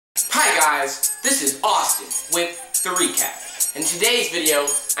Hi guys, this is Austin with the recap. In today's video,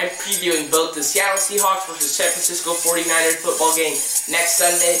 I'm previewing both the Seattle Seahawks versus San Francisco 49ers football game next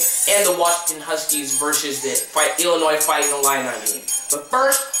Sunday and the Washington Huskies versus the Illinois Fighting Illini game. But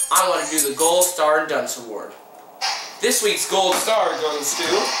first, I want to do the Gold Star and Dunce Award. This week's Gold Star goes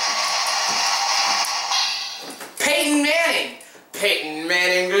to Peyton Manning. Peyton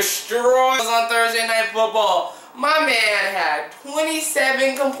Manning destroys on Thursday Night Football. My man had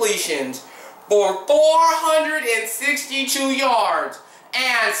 27 completions for 462 yards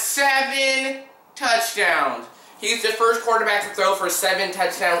and 7 touchdowns. He's the first quarterback to throw for 7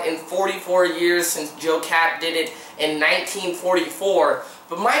 touchdowns in 44 years since Joe Kapp did it in 1944.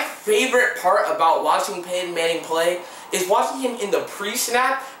 But my favorite part about watching Peyton Manning play is watching him in the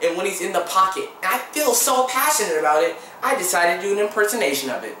pre-snap and when he's in the pocket. And I feel so passionate about it, I decided to do an impersonation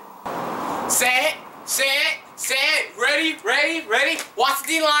of it. Say it, say it. Say it. Ready, ready, ready. Watch the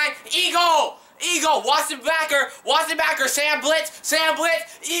D-line. Eagle. Eagle. Watch the backer. Watch the backer. Sam Blitz. Sam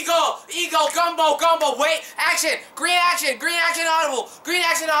Blitz. Eagle. Eagle. Gumbo. Gumbo. Wait. Action. Green action. Green action audible. Green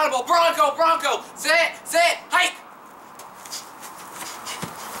action audible. Bronco. Bronco. Say it. Say it. Hike.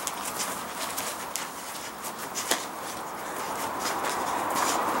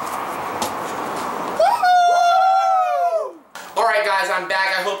 Alright guys, I'm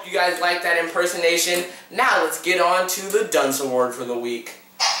back. I hope you guys liked that impersonation. Now let's get on to the Dunce Award for the week.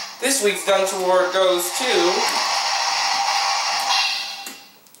 This week's Dunce Award goes to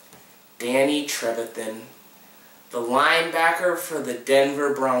Danny Trevathan, the linebacker for the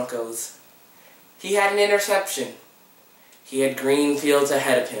Denver Broncos. He had an interception. He had green fields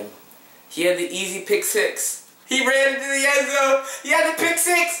ahead of him. He had the easy pick six. He ran into the end zone. He had the pick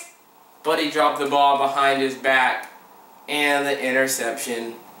six. But he dropped the ball behind his back. And the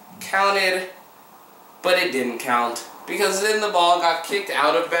interception counted, but it didn't count because then the ball got kicked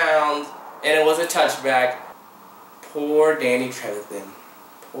out of bounds and it was a touchback. Poor Danny Trevathan.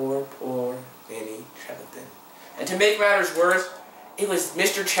 Poor Danny Trevathan. And to make matters worse, it was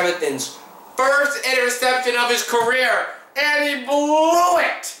Mr. Trevathan's first interception of his career and he blew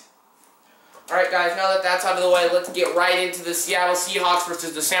it. Alright guys, now that that's out of the way, let's get right into the Seattle Seahawks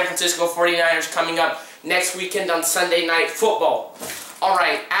versus the San Francisco 49ers coming up next weekend on Sunday Night Football.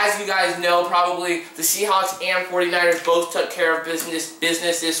 Alright, as you guys know probably, the Seahawks and 49ers both took care of business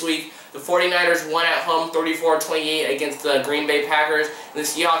this week. The 49ers won at home 34-28 against the Green Bay Packers, and the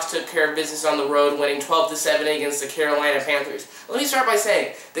Seahawks took care of business on the road, winning 12-7 against the Carolina Panthers. Let me start by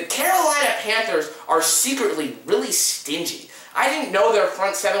saying, the Carolina Panthers are secretly really stingy. I didn't know their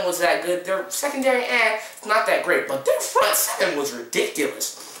front seven was that good. Their secondary, it's not that great, but their front seven was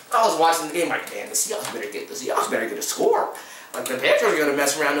ridiculous. I was watching the game like, man, the Seahawks better get a score. Like, the Panthers are going to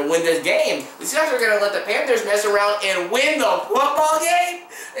mess around and win this game. The Seahawks are going to let the Panthers mess around and win the football game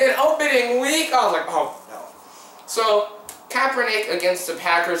in opening week. I was like, oh, no. So, Kaepernick against the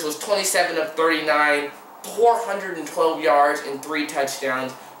Packers was 27 of 39, 412 yards and 3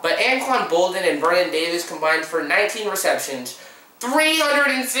 touchdowns. But Anquan Boldin and Vernon Davis combined for 19 receptions,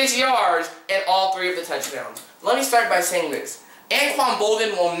 306 yards, and all 3 of the touchdowns. Let me start by saying this. Anquan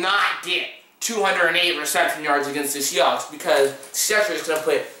Boldin will not get 208 reception yards against the Seahawks because the Seahawks are just going to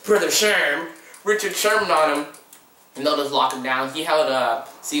put Richard Sherman on him, and they'll just lock him down. He held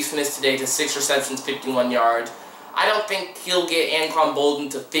Steve Smith today to 6 receptions, 51 yards. I don't think he'll get Anquan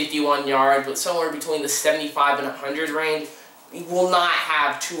Boldin to 51 yards, but somewhere between the 75 and 100 range. He will not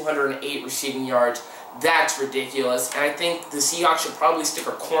have 208 receiving yards. That's ridiculous. And I think the Seahawks should probably stick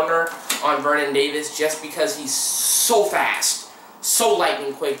a corner on Vernon Davis just because he's so fast, so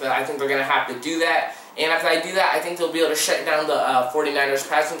lightning quick that I think they're going to have to do that. And after I do that, I think they'll be able to shut down the 49ers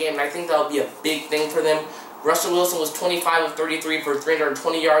passing game, and I think that'll be a big thing for them. Russell Wilson was 25 of 33 for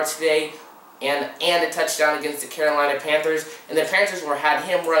 320 yards today. And a touchdown against the Carolina Panthers. And the Panthers had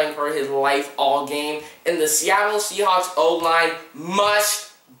him running for his life all game. And the Seattle Seahawks O-line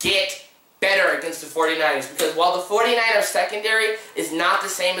must get better against the 49ers. Because while the 49ers secondary is not the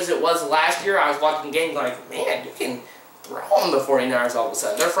same as it was last year, I was watching the game like, man, you can throw on the 49ers all of a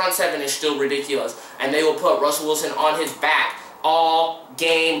sudden. Their front seven is still ridiculous. And they will put Russell Wilson on his back all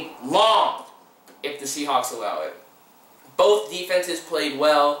game long if the Seahawks allow it. Both defenses played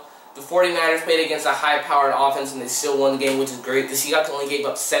well. The 49ers played against a high-powered offense and they still won the game, which is great. The Seahawks only gave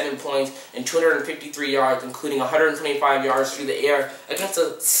up 7 points and 253 yards, including 125 yards through the air, against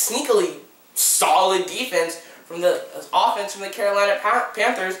a sneakily solid defense from the offense from the Carolina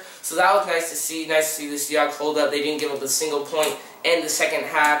Panthers. So that was nice to see. Nice to see the Seahawks hold up. They didn't give up a single point in the second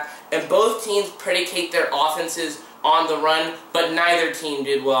half. And both teams predicate their offenses on the run, but neither team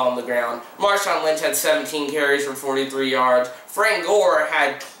did well on the ground. Marshawn Lynch had 17 carries for 43 yards. Frank Gore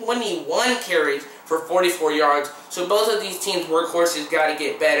had 21 carries for 44 yards. So both of these teams' workhorses got to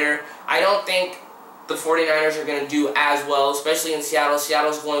get better. I don't think the 49ers are going to do as well, especially in Seattle.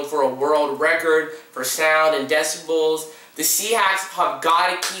 Seattle's going for a world record for sound and decibels. The Seahawks have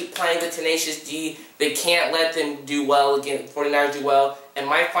got to keep playing the tenacious D. They can't let them do well again. The 49ers do well. And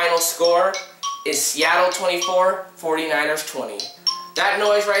my final score is Seattle 24, 49ers 20. That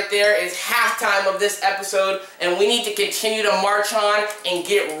noise right there is halftime of this episode, and we need to continue to march on and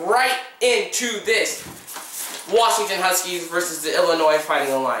get right into this Washington Huskies versus the Illinois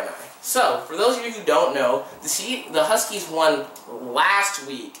Fighting Illini. So, for those of you who don't know, the Huskies won last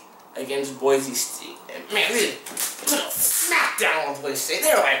week against Boise State. And man, they put a smack down on Boise State.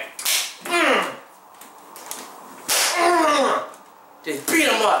 They were like, just beat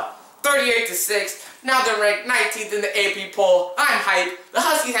them up, 38-6. Now they're ranked 19th in the AP poll. I'm hyped. The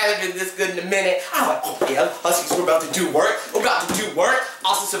Huskies haven't been this good in a minute. I'm like, oh yeah, Huskies, we're about to do work. We're about to do work.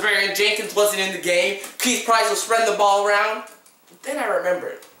 Also, Severian Jenkins wasn't in the game. Keith Price was spreading the ball around. But then I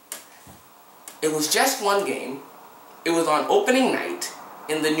remembered, it was just one game. It was on opening night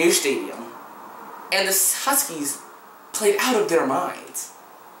in the new stadium. And the Huskies played out of their minds.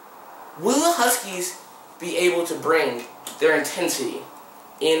 Will the Huskies be able to bring their intensity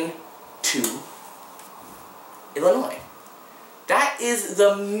into Illinois? That is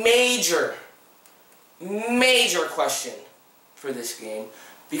the major question for this game,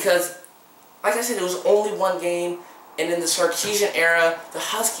 because like I said, it was only one game, and in the Sarkisian era, the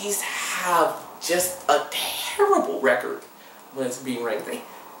Huskies have just a terrible record when it's being ranked. They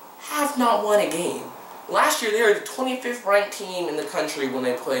have not won a game. Last year, they were the 25th ranked team in the country when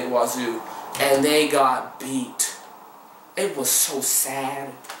they played Wazoo, and they got beat. It was so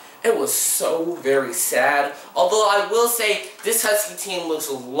sad. It was so very sad. Although I will say, this Husky team looks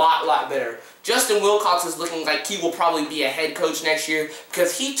a lot better. Justin Wilcox is looking like he will probably be a head coach next year,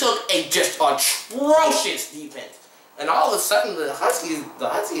 because he took a just atrocious defense. And all of a sudden, the Huskies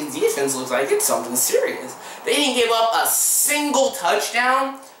defense looks like it's something serious. They didn't give up a single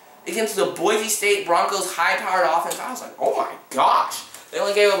touchdown against the Boise State Broncos high-powered offense. I was like, oh my gosh. They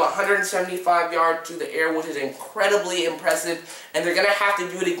only gave up 175 yards through the air, which is incredibly impressive. And they're going to have to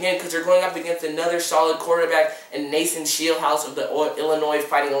do it again because they're going up against another solid quarterback in Nathan Shieldhouse of the Illinois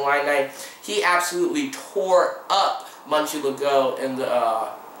Fighting Illini. He absolutely tore up Munchie Legault and the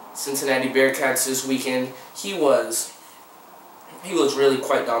Cincinnati Bearcats this weekend. He was really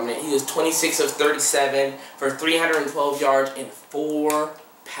quite dominant. He was 26 of 37 for 312 yards and 4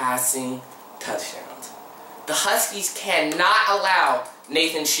 passing touchdowns. The Huskies cannot allow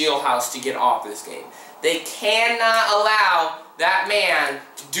Nathan Shieldhouse to get off this game. They cannot allow that man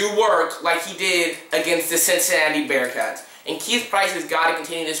to do work like he did against the Cincinnati Bearcats. And Keith Price has got to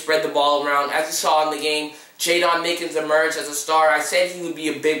continue to spread the ball around. As you saw in the game, Jadon Mickens emerged as a star. I said he would be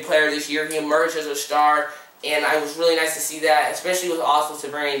a big player this year. He emerged as a star, and it was really nice to see that, especially with also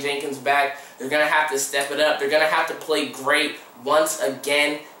Severian Jenkins back. They're going to have to step it up. They're going to have to play great once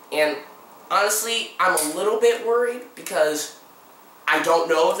again. And honestly, I'm a little bit worried because I don't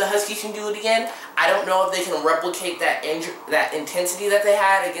know if the Huskies can do it again. I don't know if they can replicate that intensity that they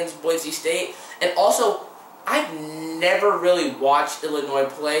had against Boise State. And also, I've never really watched Illinois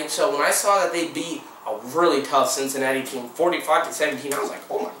play, so when I saw that they beat a really tough Cincinnati team, 45-17, I was like,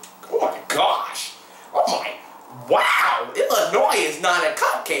 oh my gosh, wow, Illinois is not a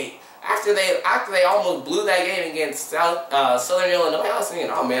cupcake. After they almost blew that game against Southern Illinois, I was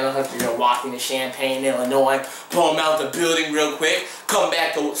thinking, oh man, the Huskies are going to walk into Champaign, Illinois, pull them out the building real quick, come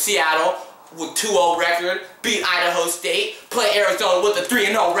back to Seattle with 2-0 record, beat Idaho State, play Arizona with a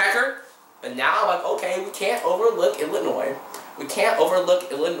 3-0 record. But now I'm like, okay, we can't overlook Illinois. We can't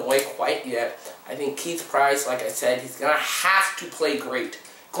overlook Illinois quite yet. I think Keith Price, like I said, he's going to have to play great.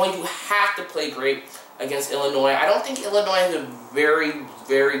 Going to have to play great against Illinois. I don't think Illinois has a very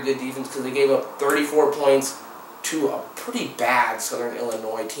good defense because they gave up 34 points to a pretty bad Southern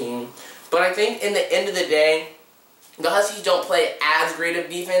Illinois team. But I think in the end of the day, the Huskies don't play as great of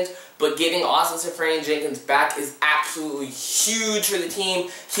defense, but getting Austin Severian Jenkins back is absolutely huge for the team.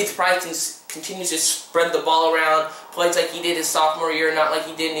 Keith Price continues to spread the ball around, plays like he did his sophomore year, not like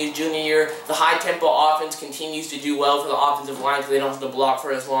he did in his junior year. The high-tempo offense continues to do well for the offensive line because they don't have to block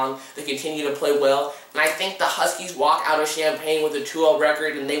for as long. They continue to play well. And I think the Huskies walk out of Champaign with a 2-0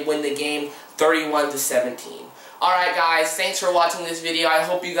 record and they win the game 31-17. Alright guys, thanks for watching this video. I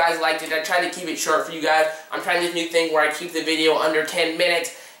hope you guys liked it. I tried to keep it short for you guys. I'm trying this new thing where I keep the video under 10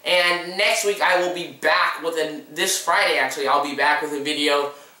 minutes. And next week I will be back with this Friday actually, I'll be back with a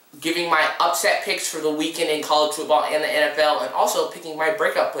video giving my upset picks for the weekend in college football and the NFL, and also picking my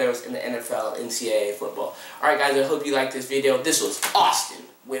breakout players in the NFL and NCAA football. Alright guys, I hope you liked this video. This was Austin.